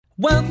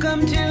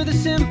Welcome to the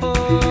Simple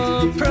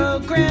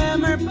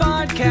Programmer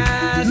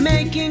Podcast,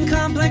 making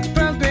complex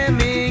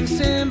programming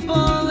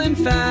simple and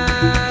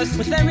fast,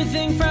 with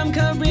everything from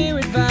career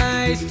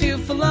advice to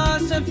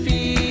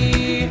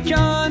philosophy.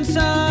 John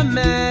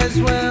Summers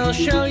will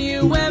show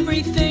you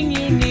everything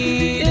you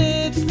need.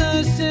 It's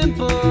the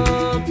Simple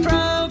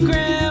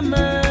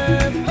Programmer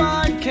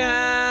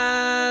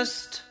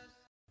Podcast.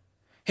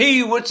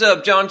 Hey, what's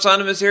up? John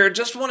Sonnemus here.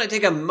 Just want to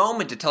take a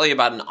moment to tell you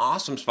about an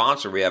awesome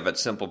sponsor we have at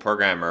Simple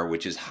Programmer,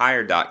 which is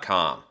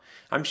Hired.com.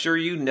 I'm sure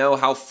you know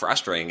how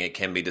frustrating it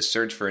can be to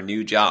search for a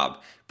new job.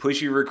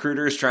 Pushy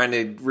recruiters trying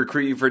to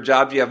recruit you for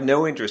jobs you have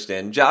no interest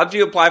in, jobs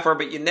you apply for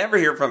but you never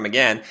hear from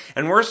again,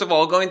 and worst of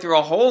all, going through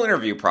a whole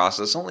interview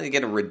process only to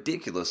get a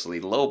ridiculously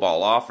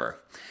lowball offer.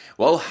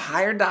 Well,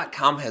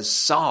 Hired.com has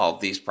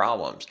solved these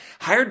problems.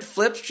 Hired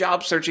flips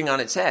job searching on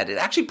its head. It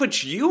actually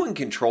puts you in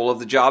control of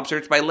the job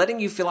search by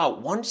letting you fill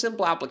out one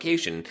simple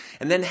application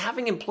and then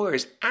having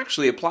employers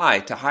actually apply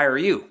to hire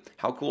you.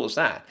 How cool is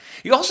that?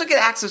 You also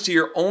get access to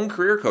your own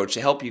career coach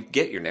to help you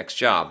get your next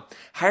job.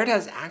 Hired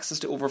has access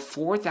to over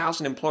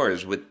 4,000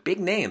 employers with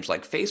big names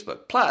like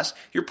Facebook. Plus,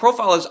 your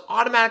profile is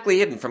automatically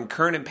hidden from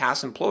current and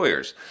past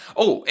employers.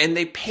 Oh, and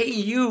they pay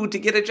you to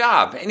get a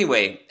job.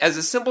 Anyway, as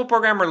a Simple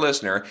Programmer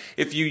listener,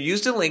 if you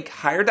use the link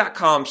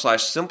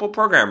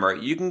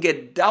hired.com/simpleprogrammer, you can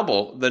get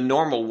double the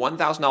normal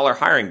 $1,000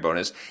 hiring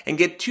bonus and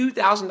get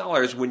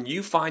 $2,000 when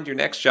you find your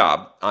next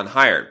job on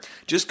Hired.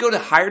 Just go to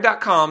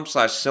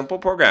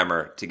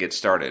hired.com/simpleprogrammer to get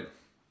started.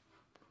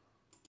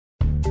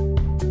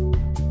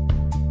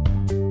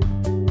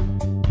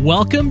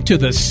 Welcome to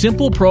the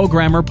Simple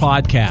Programmer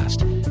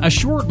Podcast, a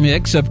short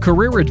mix of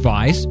career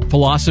advice,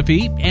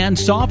 philosophy, and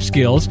soft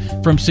skills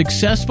from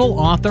successful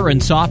author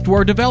and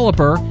software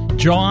developer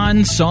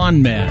John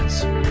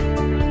Sonmez.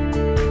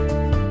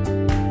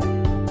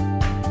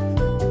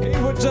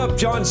 Hey, what's up?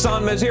 John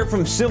Sonmez here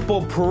from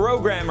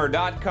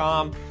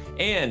SimpleProgrammer.com.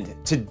 And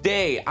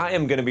today I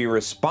am going to be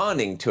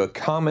responding to a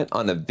comment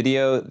on a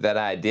video that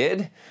I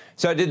did.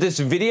 So I did this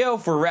video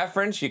for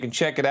reference. You can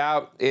check it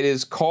out. It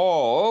is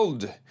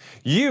called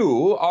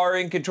You Are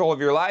in Control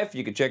of Your Life.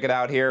 You can check it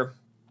out here.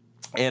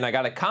 And I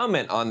got a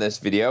comment on this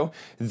video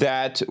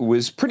that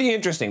was pretty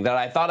interesting that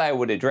I thought I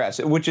would address,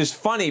 which is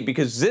funny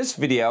because this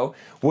video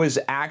was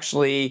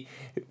actually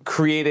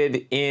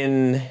created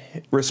in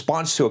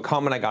response to a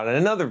comment I got in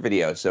another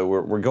video. So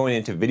we're going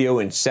into video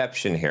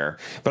inception here.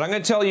 But I'm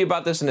going to tell you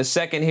about this in a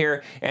second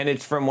here, and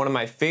it's from one of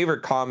my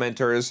favorite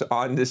commenters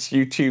on this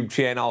YouTube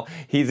channel.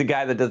 He's a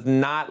guy that does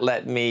not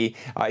let me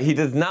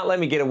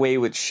get away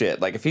with shit.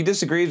 Like if he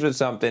disagrees with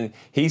something,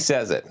 he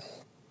says it.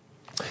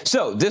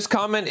 So this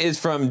comment is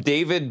from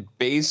David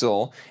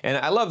Basil, and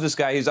I love this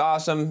guy. He's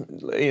awesome.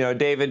 You know,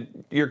 David,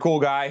 you're a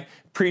cool guy.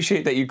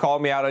 Appreciate that you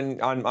called me out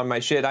on my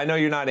shit. I know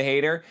you're not a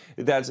hater.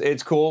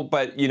 It's cool,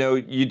 but you know,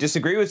 you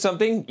disagree with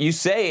something, you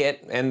say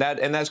it, and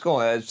that's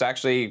cool. It's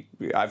actually,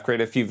 I've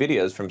created a few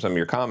videos from some of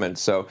your comments,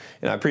 so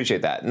I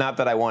appreciate that. Not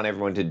that I want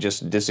everyone to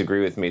just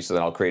disagree with me so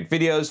that I'll create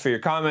videos for your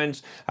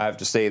comments. I have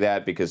to say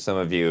that because some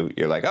of you're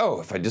like,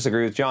 oh, if I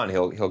disagree with John,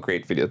 he'll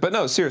create videos. But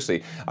no,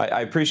 seriously,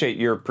 I appreciate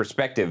your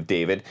perspective,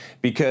 David,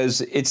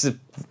 because it's the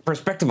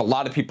perspective a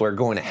lot of people are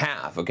going to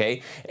have,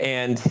 okay?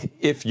 And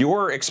if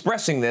you're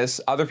expressing this,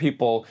 other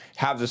people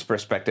have this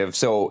perspective,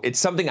 so it's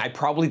something I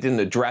probably didn't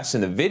address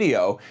in the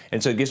video,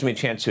 and so it gives me a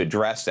chance to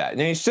address that.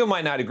 And you still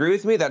might not agree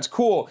with me, that's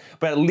cool,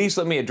 but at least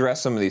let me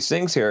address some of these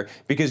things here,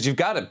 because you've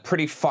got a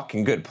pretty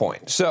fucking good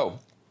point. So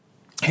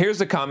here's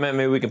the comment.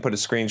 Maybe we can put a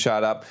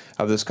screenshot up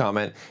of this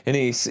comment. And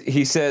he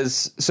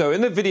says, so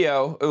in the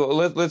video,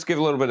 let's give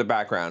a little bit of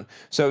background.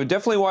 So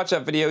definitely watch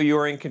that video, You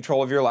Are in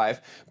Control of Your Life.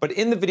 But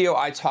in the video,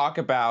 I talked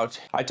about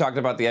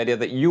the idea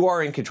that you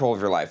are in control of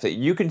your life, that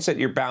you can set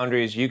your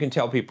boundaries, you can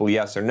tell people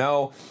yes or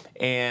no,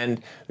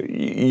 and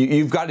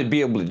you've got to be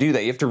able to do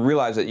that. You have to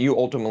realize that you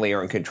ultimately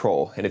are in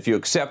control. And if you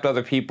accept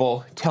other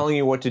people telling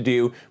you what to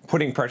do,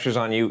 putting pressures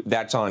on you,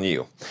 that's on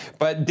you.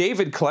 But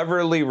David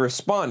cleverly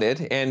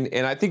responded, and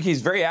I think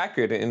he's very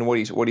accurate in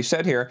what he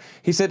said here.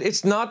 He said,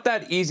 it's not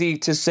that easy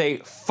to say,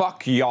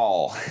 fuck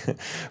y'all,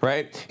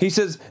 right? He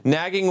says,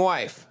 nagging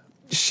wife,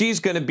 she's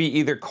going to be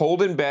either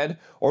cold in bed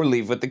or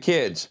leave with the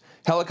kids.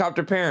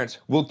 Helicopter parents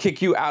will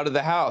kick you out of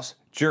the house.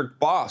 Jerk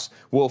boss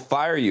will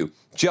fire you.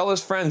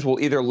 Jealous friends will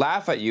either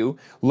laugh at you,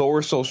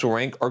 lower social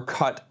rank, or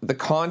cut the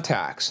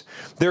contacts.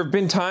 There have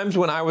been times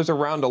when I was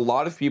around a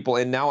lot of people,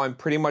 and now I'm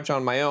pretty much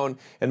on my own,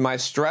 and my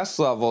stress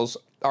levels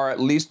are at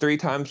least 3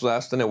 times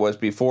less than it was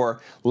before.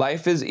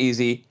 Life is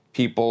easy.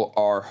 People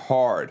are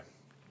hard.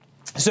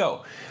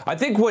 So I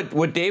think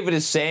what David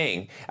is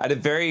saying at a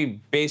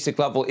very basic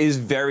level is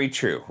very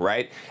true,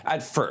 right?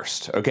 At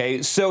first,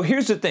 okay? So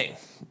here's the thing.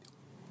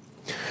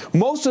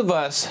 Most of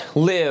us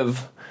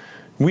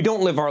we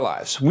don't live our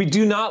lives. We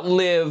do not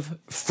live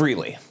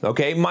freely,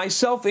 okay?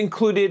 Myself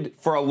included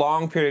for a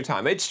long period of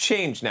time. It's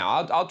changed now.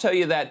 I'll tell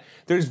you that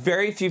there's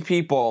very few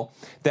people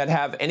that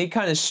have any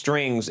kind of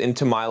strings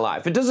into my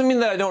life. It doesn't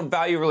mean that I don't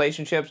value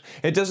relationships.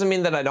 It doesn't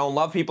mean that I don't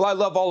love people. I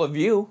love all of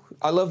you.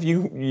 I love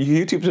you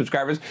YouTube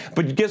subscribers.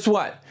 But guess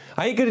what?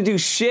 I ain't gonna do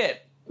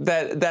shit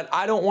that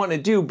I don't want to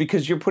do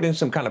because you're putting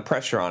some kind of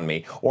pressure on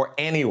me, or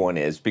anyone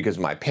is, because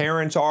my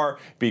parents are,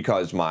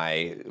 because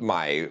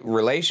my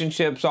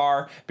relationships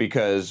are,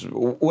 because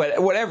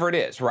whatever it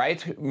is,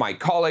 right? My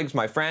colleagues,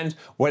 my friends,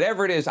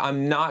 whatever it is,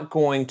 I'm not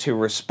going to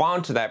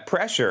respond to that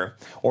pressure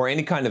or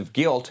any kind of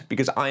guilt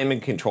because I am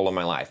in control of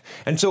my life.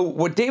 And so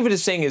what David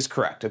is saying is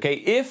correct, okay?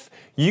 If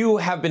you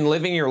have been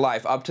living your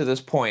life up to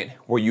this point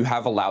where you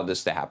have allowed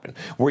this to happen,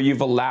 where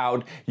you've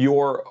allowed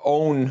your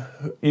own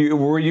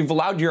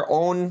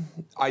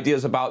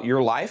ideas about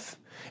your life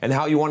and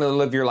how you want to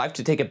live your life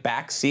to take a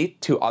back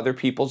seat to other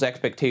people's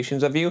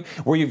expectations of you,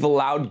 where you've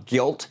allowed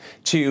guilt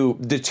to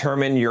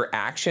determine your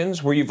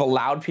actions, where you've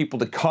allowed people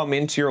to come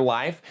into your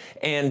life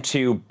and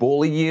to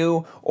bully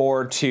you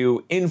or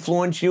to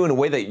influence you in a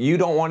way that you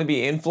don't want to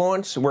be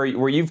influenced, where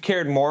you've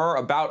cared more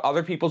about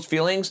other people's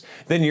feelings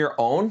than your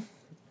own,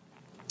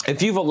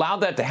 if you've allowed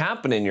that to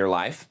happen in your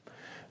life,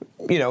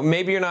 you know,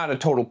 maybe you're not a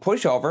total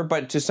pushover,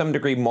 but to some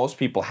degree, most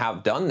people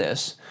have done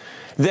this.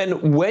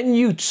 Then when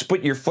you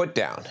put your foot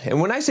down, and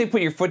when I say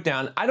put your foot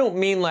down, I don't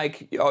mean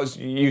like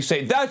you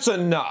say, that's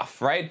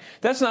enough, right?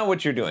 That's not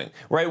what you're doing,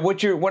 right?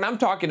 What I'm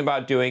talking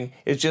about doing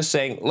is just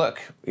saying, look,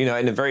 you know,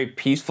 in a very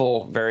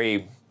peaceful,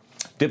 very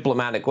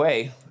diplomatic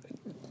way,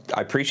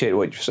 I appreciate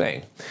what you're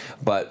saying,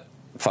 but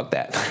fuck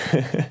that.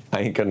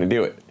 I ain't gonna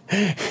do it.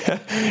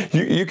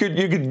 You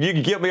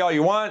could guilt me all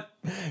you want.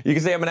 You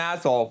can say I'm an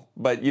asshole,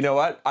 but you know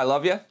what? I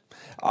love you.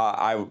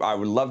 I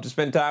would love to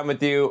spend time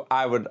with you.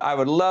 I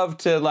would love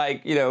to,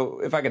 like, you know,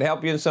 if I could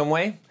help you in some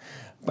way.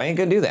 But I ain't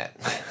gonna do that.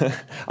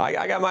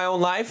 I got my own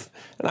life,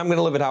 and I'm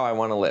gonna live it how I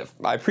want to live.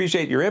 I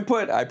appreciate your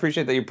input. I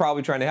appreciate that you're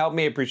probably trying to help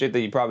me. I appreciate that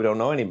you probably don't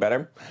know any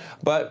better.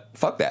 But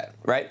fuck that,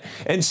 right?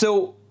 And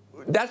so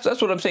that's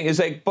what I'm saying. Is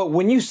like, but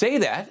when you say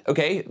that,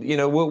 okay, you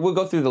know, we'll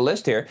go through the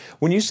list here.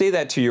 When you say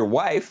that to your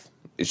wife,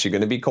 is she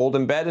going to be cold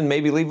in bed and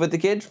maybe leave with the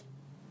kids?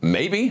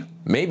 Maybe.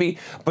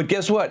 But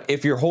guess what?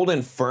 If you're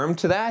holding firm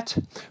to that,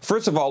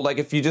 first of all, like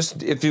if we just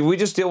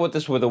deal with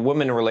this with a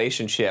woman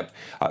relationship,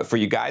 for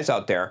you guys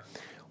out there,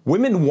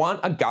 women want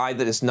a guy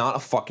that is not a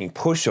fucking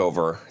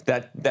pushover,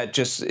 that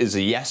just is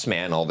a yes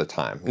man all the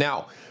time.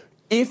 Now,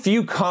 if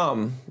you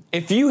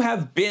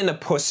have been a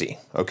pussy,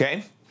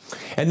 okay?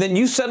 And then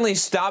you suddenly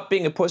stop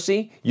being a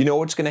pussy, you know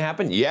what's going to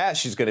happen? Yeah,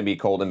 she's going to be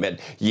cold in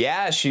bed.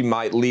 Yeah, she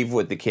might leave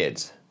with the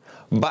kids.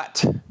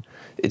 But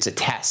it's a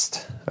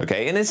test,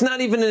 okay? And it's not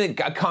even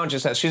a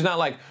conscious test. She's not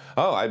like,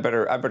 oh, I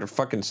better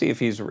fucking see if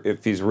he's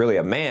really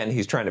a man.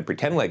 He's trying to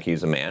pretend like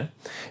he's a man.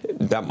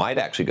 That might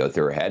actually go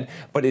through her head,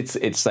 but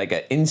it's like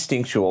an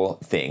instinctual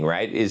thing,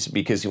 right? Is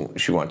because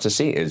she wants to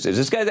see, is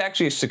this guy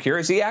actually secure?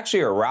 Is he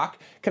actually a rock?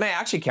 Can I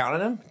actually count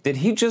on him? Did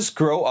he just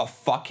grow a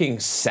fucking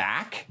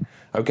sack?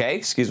 Okay,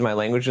 excuse my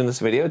language in this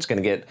video. It's going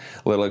to get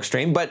a little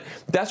extreme, but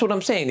that's what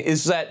I'm saying,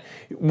 is that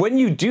when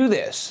you do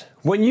this,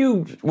 when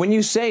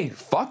you say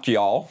fuck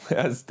y'all,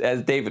 as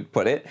David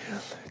put it,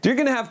 you're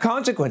going to have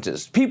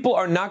consequences. People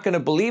are not going to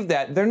believe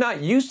that. They're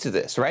not used to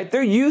this, right?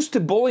 They're used to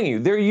bullying you.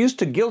 They're used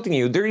to guilting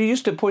you. They're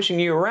used to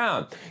pushing you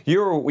around.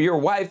 Your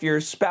wife,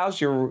 your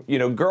spouse, your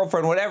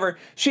girlfriend, whatever,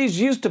 she's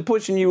used to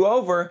pushing you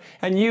over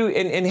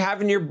and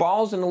having your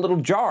balls in a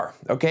little jar,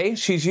 okay?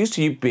 She's used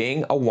to you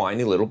being a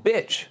whiny little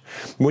bitch.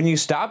 When you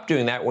stop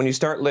doing that, when you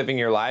start living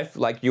your life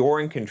like you're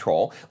in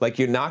control, like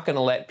you're not going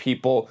to let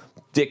people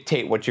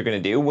dictate what you're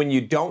going to do, when you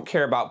don't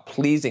care about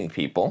pleasing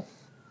people,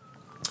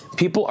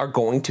 people are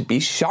going to be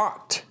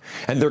shocked.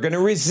 And they're going to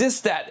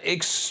resist that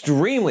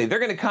extremely. They're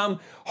going to come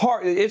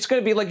hard. It's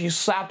going to be like you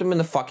slapped them in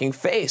the fucking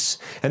face.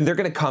 And they're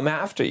going to come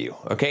after you,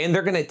 okay? And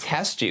they're going to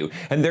test you.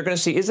 And they're going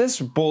to see, is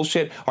this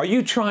bullshit? Are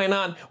you trying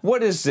on?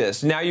 What is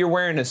this? Now you're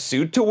wearing a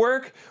suit to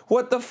work?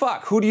 What the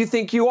fuck? Who do you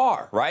think you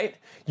are, right?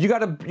 You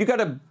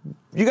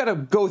gotta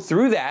go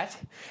through that.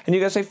 And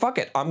you gotta say, fuck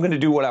it. I'm going to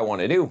do what I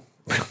want to do.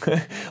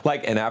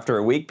 And after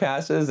a week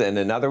passes and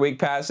another week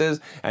passes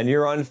and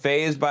you're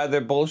unfazed by the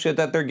bullshit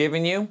that they're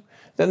giving you,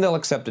 then they'll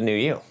accept a new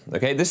you,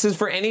 okay? This is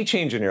for any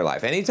change in your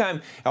life.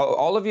 Anytime,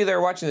 all of you that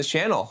are watching this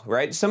channel,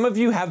 right? Some of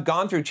you have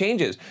gone through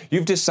changes.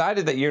 You've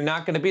decided that you're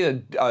not going to be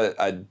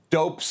a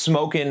dope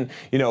smoking,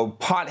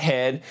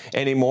 pothead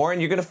anymore,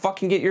 and you're going to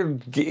fucking get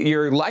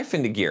your life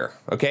into gear,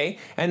 okay?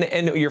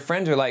 And your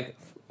friends are like,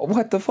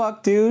 what the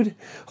fuck, dude?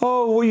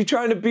 Oh, well, you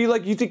trying to be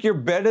like, you think you're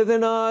better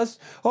than us?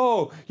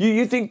 Oh,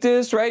 you think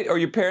this, right? Or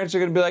your parents are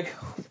gonna be like,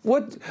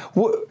 what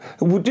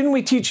didn't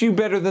we teach you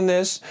better than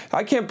this?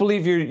 I can't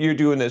believe you're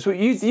doing this.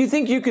 You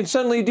think you can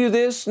suddenly do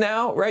this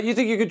now, right? You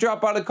think you could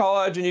drop out of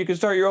college and you can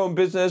start your own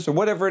business or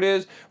whatever it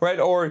is, right?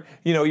 Or,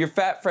 your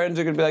fat friends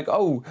are gonna be like,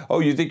 oh,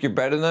 you think you're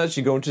better than us?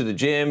 You go into the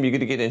gym, you're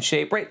gonna get in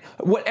shape, right?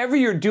 Whatever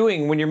you're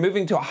doing when you're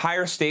moving to a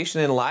higher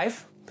station in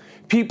life,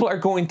 people are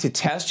going to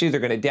test you, they're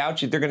going to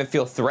doubt you, they're going to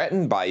feel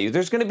threatened by you.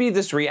 There's going to be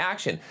this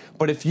reaction.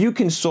 But if you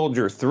can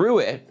soldier through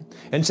it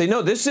and say,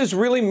 no, this is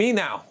really me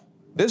now.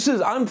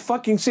 I'm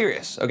fucking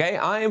serious,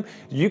 okay?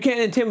 You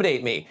can't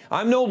intimidate me.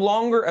 I'm no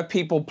longer a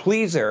people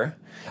pleaser.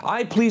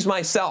 I please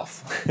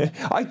myself.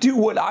 I do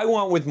what I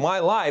want with my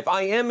life.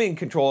 I am in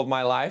control of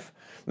my life.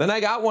 Then I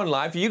got one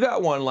life, you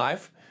got one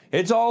life.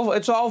 It's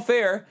all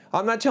fair.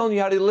 I'm not telling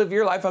you how to live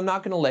your life. I'm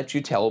not going to let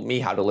you tell me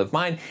how to live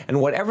mine.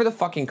 And whatever the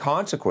fucking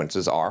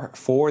consequences are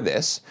for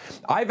this,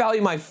 I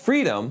value my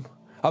freedom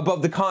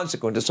above the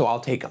consequences, so I'll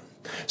take them.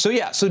 So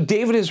yeah, so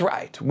David is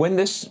right. When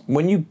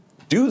you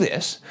do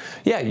this,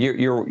 yeah,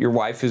 your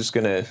wife is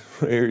gonna,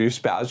 or your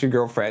spouse, your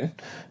girlfriend,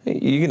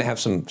 you're gonna have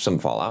some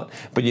fallout.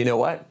 But you know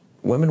what?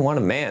 Women want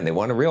a man. They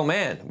want a real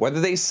man.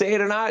 Whether they say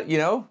it or not,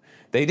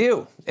 they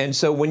do. And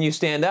so when you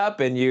stand up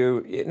and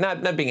you,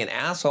 not being an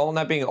asshole,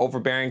 not being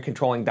overbearing,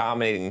 controlling,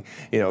 dominating,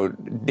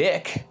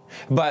 dick,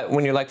 but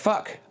when you're like,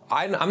 fuck,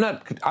 I'm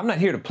not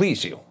here to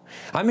please you.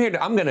 I'm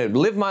going to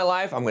live my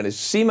life, I'm going to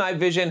see my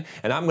vision,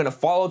 and I'm going to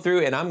follow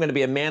through, and I'm going to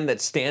be a man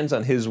that stands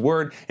on his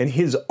word and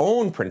his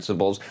own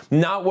principles,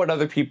 not what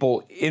other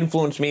people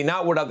influence me,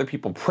 not what other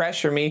people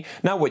pressure me,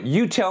 not what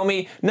you tell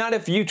me, not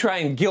if you try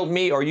and guilt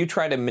me or you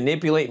try to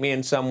manipulate me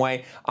in some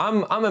way.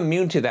 I'm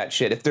immune to that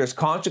shit. If there's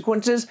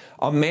consequences,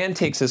 a man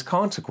takes his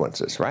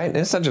consequences, right? And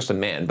it's not just a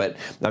man, but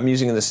I'm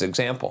using this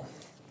example.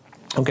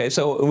 Okay,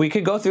 so we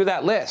could go through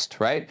that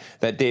list, right,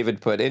 that David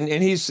put, and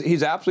he's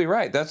absolutely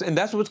right. That's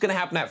what's going to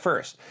happen at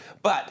first.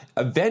 But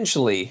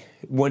eventually,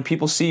 when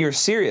people see you're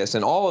serious,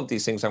 and all of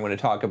these things I'm going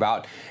to talk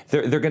about,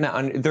 they're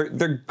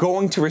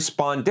going to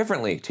respond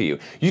differently to you.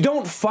 You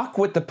don't fuck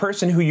with the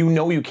person who you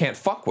know you can't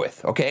fuck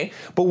with, okay?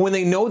 But when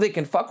they know they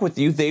can fuck with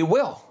you, they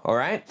will, all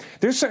right?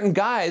 There's certain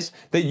guys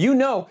that you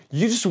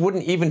just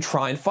wouldn't even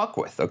try and fuck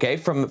with, okay,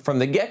 from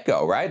the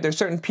get-go, right? There's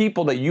certain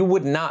people that you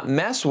would not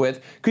mess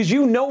with because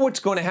you know what's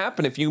going to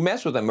happen if you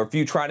mess with them, or if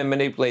you try to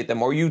manipulate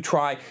them, or you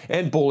try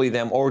and bully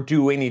them, or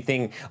do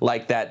anything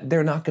like that.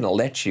 They're not going to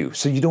let you,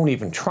 so you don't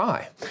even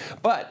try.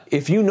 But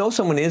if you know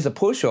someone is a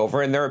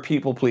pushover and they're a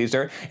people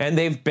pleaser and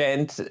they've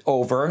bent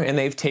over and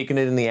they've taken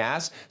it in the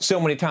ass so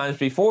many times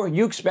before,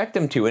 you expect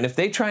them to. And if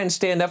they try and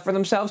stand up for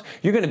themselves,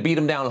 you're going to beat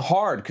them down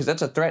hard because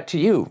that's a threat to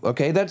you.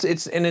 Okay,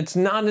 it's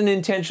not an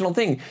intentional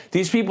thing.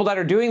 These people that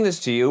are doing this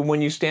to you,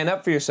 when you stand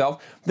up for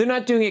yourself, they're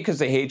not doing it because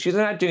they hate you.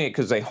 They're not doing it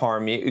because they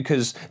harm you,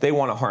 because they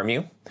want to harm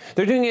you.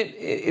 They're doing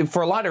it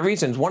for a lot of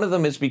reasons. One of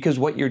them is because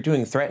what you're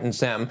doing threatens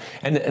them.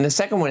 And the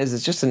second one is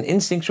it's just an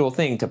instinctual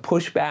thing to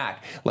push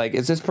back. Like,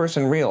 is this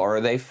person real or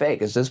are they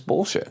fake? Is this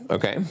bullshit?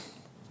 Okay?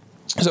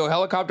 So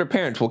helicopter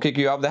parents will kick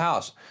you out of the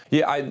house.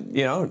 Yeah,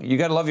 you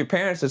got to love your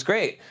parents. That's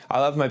great. I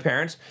love my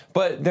parents,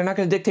 but they're not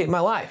going to dictate my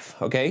life,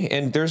 okay?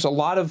 And there's a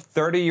lot of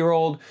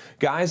 30-year-old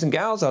guys and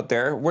gals out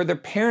there where their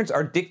parents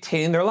are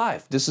dictating their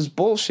life. This is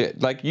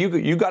bullshit. Like,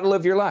 you got to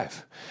live your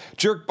life.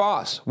 Jerk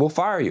boss will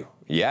fire you.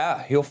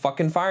 Yeah, he'll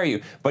fucking fire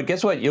you. But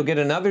guess what? You'll get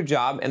another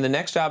job, and the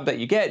next job that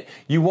you get,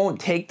 you won't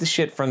take the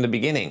shit from the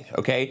beginning,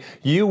 okay?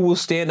 You will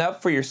stand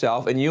up for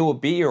yourself, and you will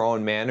be your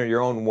own man or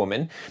your own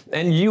woman,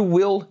 and you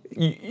will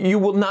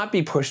not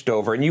be pushed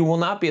over, and you will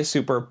not be a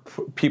super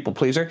people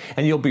pleaser,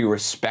 and you'll be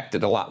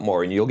respected a lot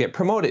more, and you'll get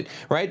promoted,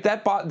 right?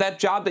 That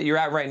job that you're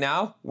at right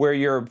now, where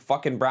you're a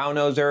fucking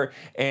brown-noser,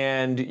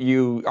 and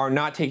you are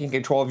not taking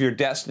control of your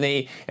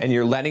destiny, and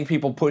you're letting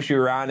people push you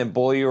around and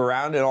bully you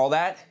around and all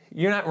that,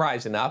 you're not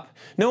rising up.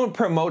 No one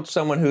promotes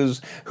someone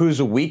who's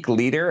a weak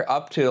leader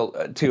up to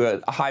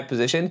a high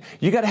position.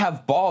 You got to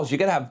have balls. You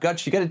got to have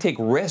guts. You got to take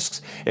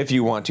risks if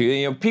you want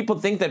to. People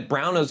think that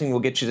brown-nosing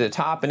will get you to the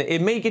top, and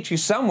it may get you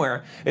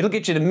somewhere. It'll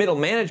get you to middle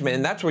management,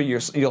 and that's where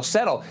you'll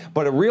settle.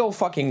 But a real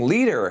fucking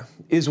leader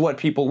is what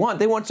people want.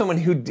 They want someone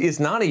who is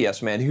not a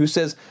yes man, who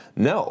says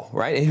no,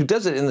 right, and who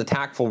does it in the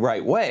tactful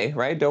right way,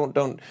 right?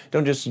 Don't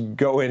just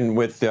go in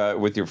with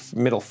your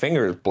middle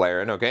fingers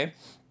blaring, okay?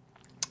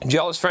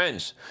 Jealous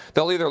friends,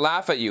 they'll either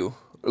laugh at you,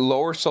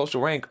 lower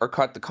social rank, or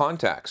cut the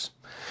contacts.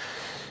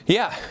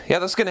 Yeah,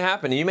 that's going to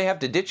happen. You may have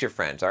to ditch your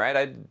friends, all right?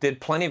 I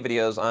did plenty of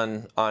videos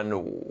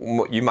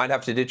on you might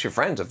have to ditch your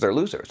friends if they're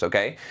losers,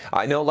 okay?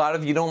 I know a lot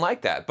of you don't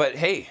like that, but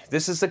hey,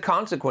 this is the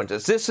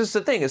consequences. This is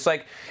the thing. It's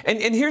like, and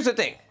here's the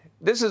thing.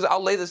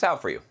 I'll lay this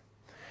out for you.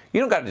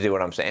 You don't got to do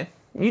what I'm saying.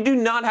 You do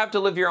not have to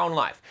live your own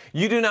life.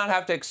 You do not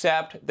have to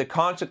accept the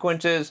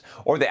consequences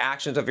or the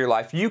actions of your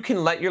life. You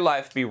can let your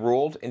life be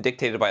ruled and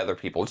dictated by other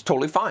people. It's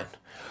totally fine.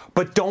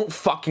 But don't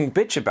fucking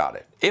bitch about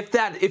it.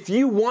 If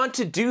you want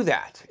to do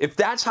that, if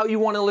that's how you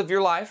want to live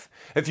your life,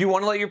 if you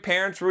want to let your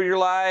parents rule your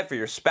life or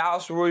your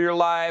spouse rule your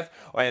life,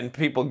 and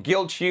people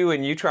guilt you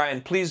and you try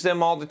and please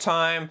them all the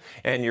time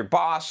and your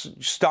boss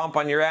stomp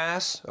on your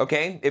ass,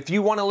 okay? If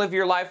you want to live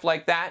your life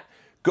like that,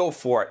 go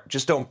for it.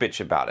 Just don't bitch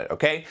about it,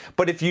 okay?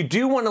 But if you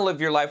do want to live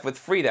your life with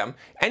freedom,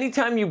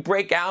 anytime you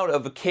break out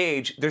of a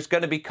cage, there's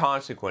going to be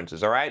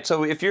consequences, all right?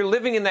 So if you're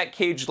living in that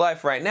caged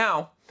life right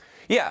now,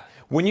 yeah,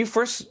 when you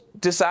first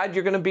decide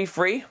you're going to be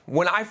free,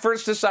 when I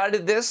first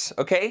decided this,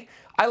 okay,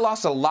 I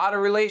lost a lot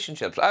of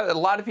relationships. A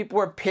lot of people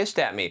were pissed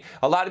at me.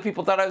 A lot of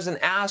people thought I was an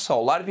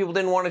asshole. A lot of people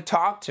didn't want to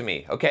talk to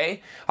me,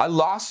 okay? I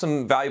lost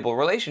some valuable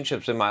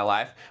relationships in my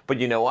life, but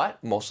you know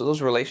what? Most of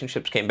those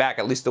relationships came back,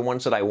 at least the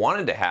ones that I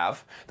wanted to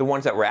have, the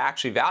ones that were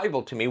actually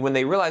valuable to me, when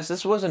they realized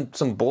this wasn't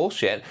some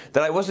bullshit,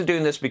 that I wasn't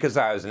doing this because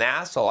I was an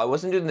asshole. I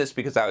wasn't doing this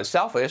because I was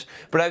selfish,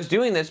 but I was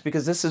doing this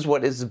because this is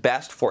what is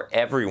best for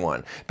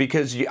everyone.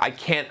 Because I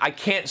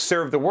can't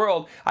serve the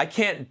world. I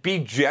can't be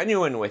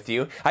genuine with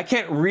you. I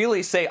can't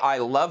really say I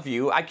love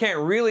you. I can't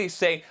really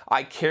say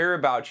I care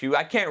about you.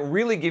 I can't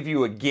really give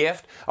you a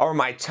gift or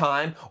my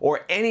time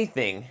or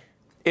anything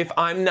if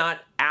I'm not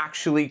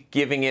actually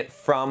giving it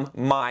from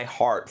my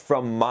heart,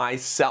 from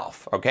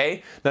myself,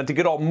 okay? Not to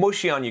get all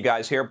mushy on you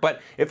guys here,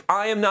 but if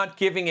I am not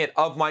giving it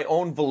of my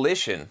own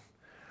volition,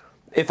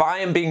 if I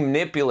am being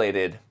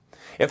manipulated,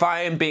 if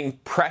I am being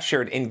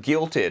pressured and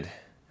guilted,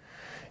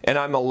 and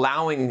I'm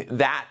allowing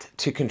that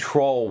to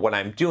control what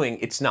I'm doing,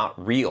 it's not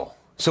real.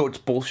 So it's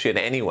bullshit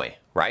anyway,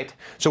 right?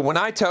 So when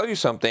I tell you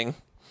something,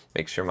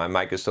 make sure my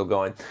mic is still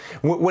going.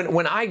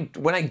 When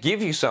I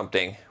give you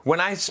something, when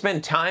I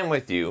spend time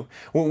with you,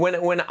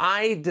 when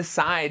I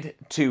decide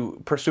to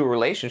pursue a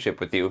relationship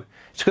with you,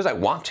 it's because I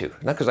want to,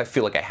 not because I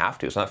feel like I have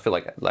to. It's not feel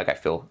like I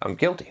feel I'm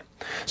guilty.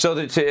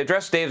 So to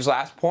address David's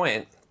last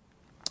point,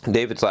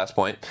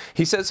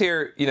 he says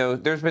here, you know,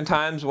 there's been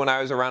times when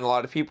I was around a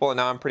lot of people and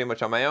now I'm pretty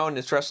much on my own.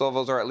 The stress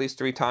levels are at least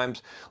 3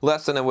 times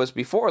less than it was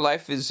before.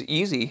 Life is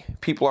easy.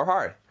 People are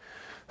hard.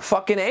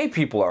 Fucking A,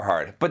 people are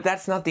hard. But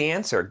that's not the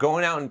answer.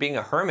 Going out and being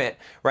a hermit,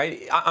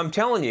 right? I'm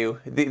telling you,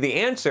 the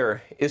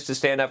answer is to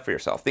stand up for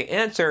yourself. The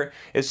answer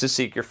is to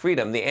seek your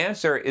freedom. The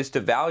answer is to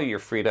value your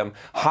freedom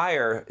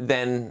higher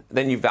than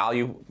you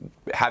value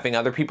having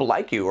other people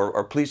like you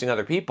or pleasing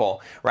other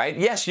people, right?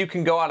 Yes, you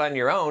can go out on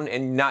your own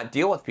and not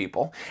deal with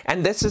people.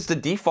 And this is the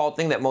default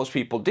thing that most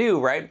people do,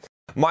 right?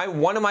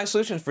 One of my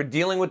solutions for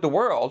dealing with the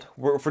world,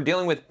 for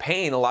dealing with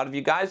pain, a lot of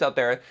you guys out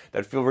there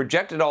that feel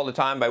rejected all the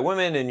time by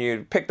women and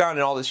you're picked on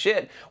and all this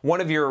shit,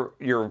 one of your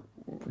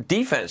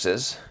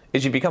defenses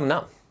is you become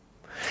numb.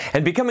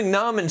 And becoming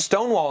numb and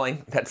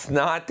stonewalling, that's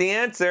not the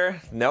answer.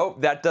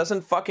 Nope, that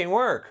doesn't fucking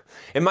work.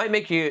 It might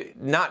make you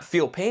not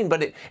feel pain,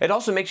 but it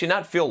also makes you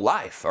not feel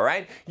life, all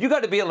right? You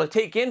got to be able to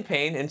take in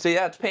pain and say,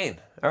 yeah, it's pain.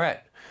 All right,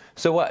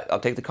 so what? I'll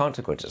take the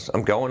consequences.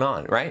 I'm going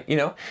on, right? You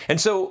know?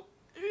 And so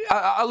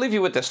I'll leave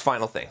you with this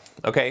final thing,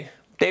 okay?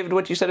 David,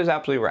 what you said is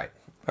absolutely right,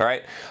 all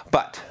right?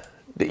 But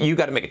you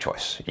got to make a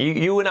choice.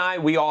 You and I,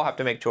 we all have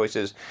to make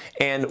choices.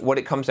 And what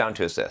it comes down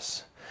to is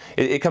this.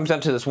 It comes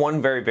down to this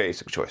one very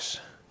basic choice.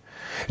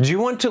 Do you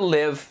want to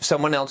live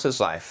someone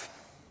else's life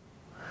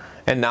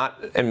and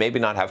maybe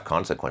not have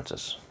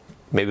consequences?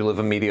 Maybe live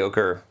a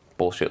mediocre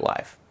bullshit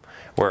life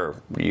where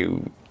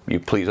you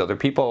please other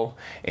people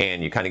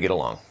and you kind of get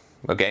along,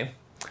 okay?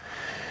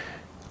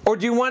 Or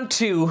do you want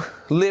to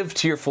live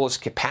to your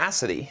fullest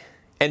capacity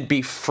and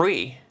be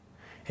free,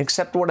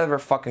 accept whatever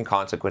fucking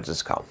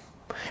consequences come?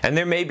 And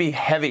there may be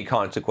heavy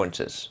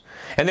consequences,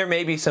 and there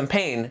may be some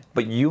pain,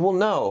 but you will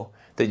know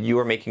that you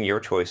are making your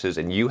choices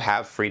and you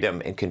have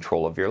freedom and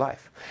control of your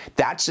life.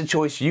 That's the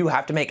choice you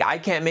have to make. I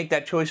can't make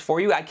that choice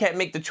for you. I can't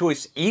make the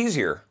choice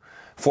easier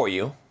for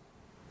you,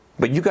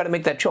 but you got to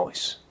make that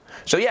choice.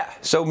 So yeah,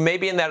 so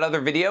maybe in that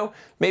other video,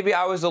 maybe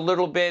I was a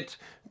little bit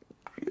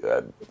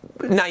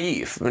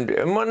naive.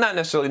 Well, not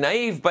necessarily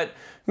naive, but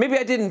maybe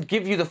I didn't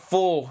give you the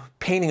full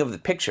painting of the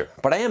picture,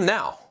 but I am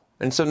now.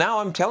 And so now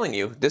I'm telling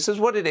you, this is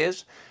what it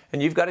is,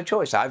 and you've got a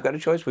choice. I've got a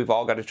choice. We've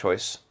all got a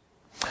choice.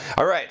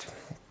 All right.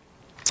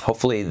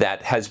 Hopefully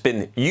that has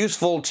been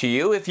useful to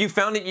you. If you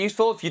found it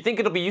useful, if you think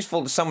it'll be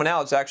useful to someone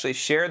else, actually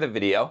share the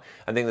video.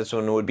 I think this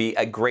one would be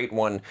a great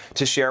one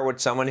to share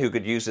with someone who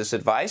could use this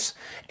advice.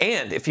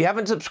 And if you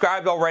haven't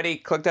subscribed already,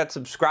 click that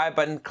subscribe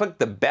button. Click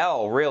the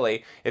bell,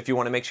 really, if you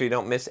want to make sure you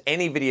don't miss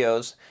any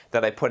videos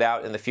that I put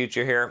out in the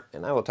future here.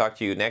 And I will talk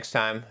to you next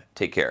time.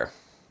 Take care.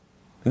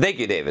 Thank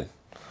you, David.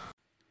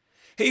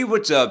 Hey,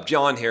 what's up?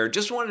 John here.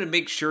 Just wanted to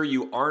make sure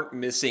you aren't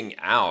missing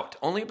out.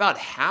 Only about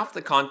half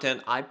the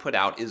content I put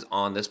out is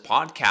on this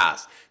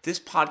podcast. This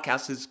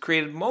podcast is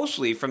created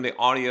mostly from the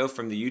audio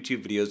from the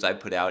YouTube videos I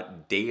put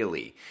out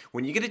daily.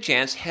 When you get a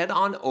chance, head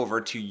on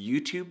over to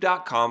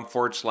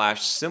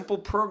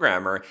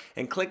youtube.com/simpleprogrammer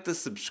and click the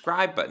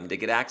subscribe button to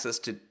get access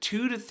to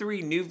 2 to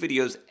 3 new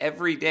videos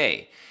every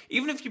day.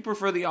 Even if you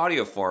prefer the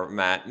audio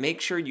format,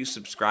 make sure you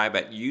subscribe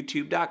at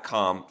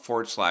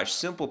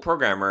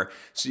youtube.com/simpleprogrammer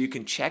so you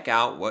can check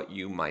out what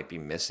you might be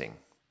missing.